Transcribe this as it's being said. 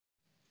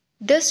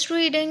This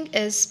reading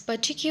is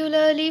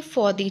particularly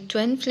for the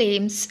twin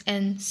flames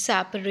in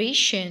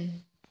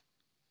separation.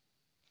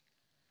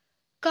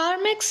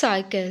 Karmic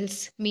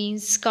cycles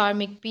means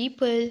karmic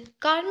people.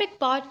 Karmic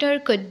partner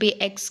could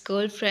be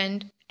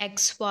ex-girlfriend,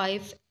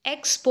 ex-wife,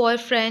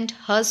 ex-boyfriend,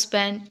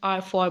 husband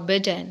are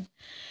forbidden.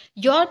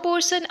 Your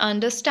person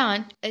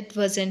understand it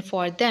wasn't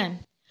for them.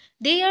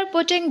 They are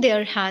putting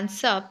their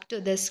hands up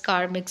to this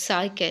karmic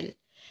cycle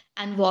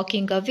and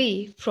walking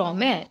away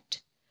from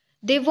it.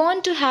 They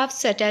want to have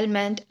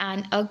settlement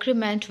and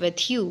agreement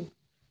with you.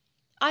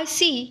 I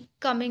see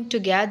coming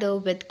together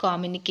with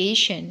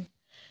communication.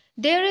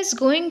 There is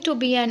going to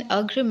be an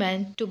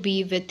agreement to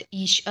be with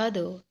each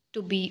other,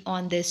 to be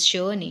on this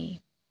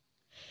journey.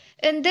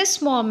 In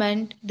this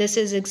moment, this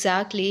is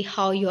exactly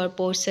how your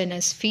person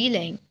is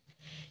feeling.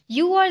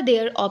 You are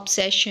their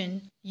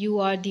obsession, you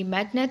are the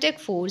magnetic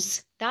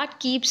force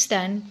that keeps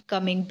them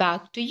coming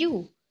back to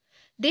you.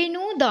 They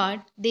know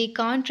that they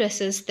can't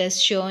resist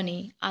this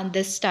journey and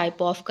this type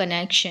of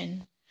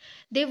connection.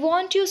 They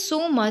want you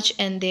so much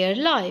in their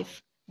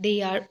life.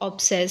 They are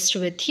obsessed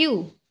with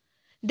you.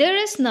 There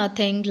is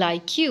nothing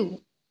like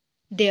you.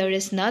 There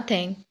is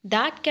nothing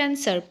that can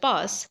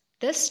surpass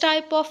this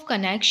type of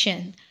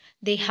connection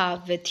they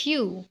have with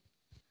you.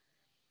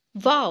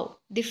 Wow,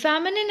 the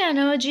feminine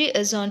energy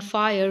is on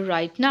fire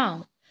right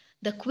now.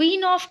 The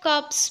Queen of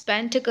Cups,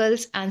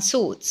 Pentacles, and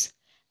Swords.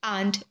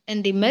 And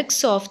in the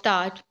mix of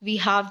that, we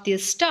have the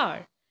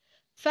Star.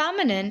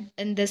 Feminine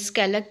in this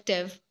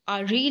collective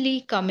are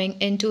really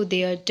coming into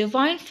their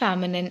divine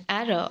feminine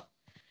era.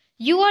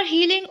 You are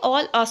healing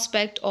all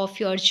aspects of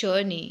your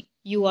journey.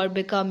 You are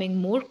becoming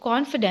more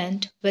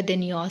confident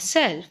within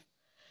yourself.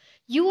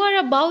 You are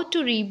about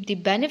to reap the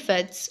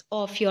benefits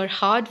of your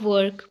hard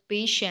work,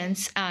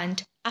 patience,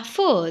 and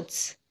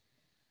efforts.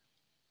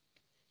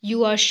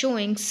 You are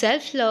showing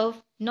self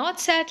love, not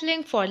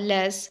settling for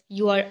less.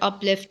 You are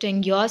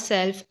uplifting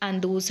yourself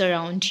and those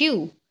around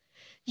you.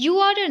 You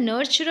are a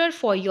nurturer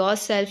for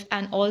yourself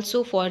and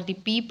also for the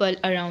people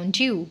around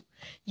you.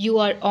 You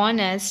are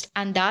honest,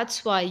 and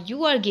that's why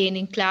you are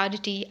gaining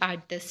clarity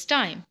at this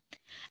time.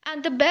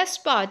 And the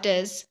best part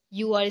is,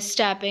 you are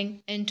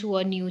stepping into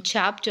a new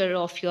chapter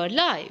of your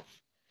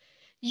life.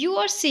 You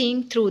are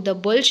seeing through the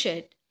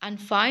bullshit, and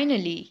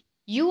finally,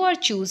 you are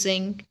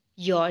choosing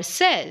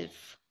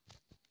yourself.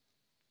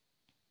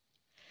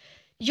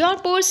 Your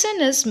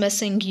person is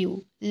missing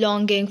you,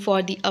 longing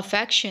for the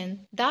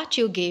affection that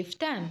you gave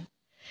them.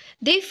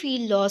 They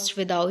feel lost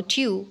without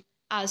you,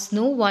 as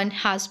no one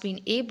has been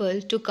able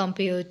to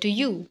compare to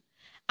you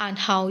and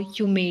how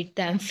you made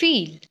them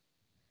feel.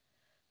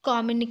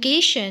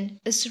 Communication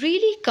is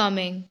really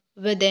coming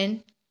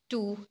within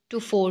 2 to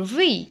 4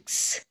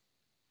 weeks.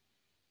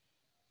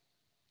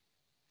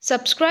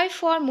 Subscribe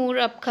for more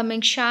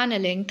upcoming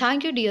channeling.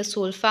 Thank you, dear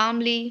soul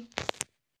family.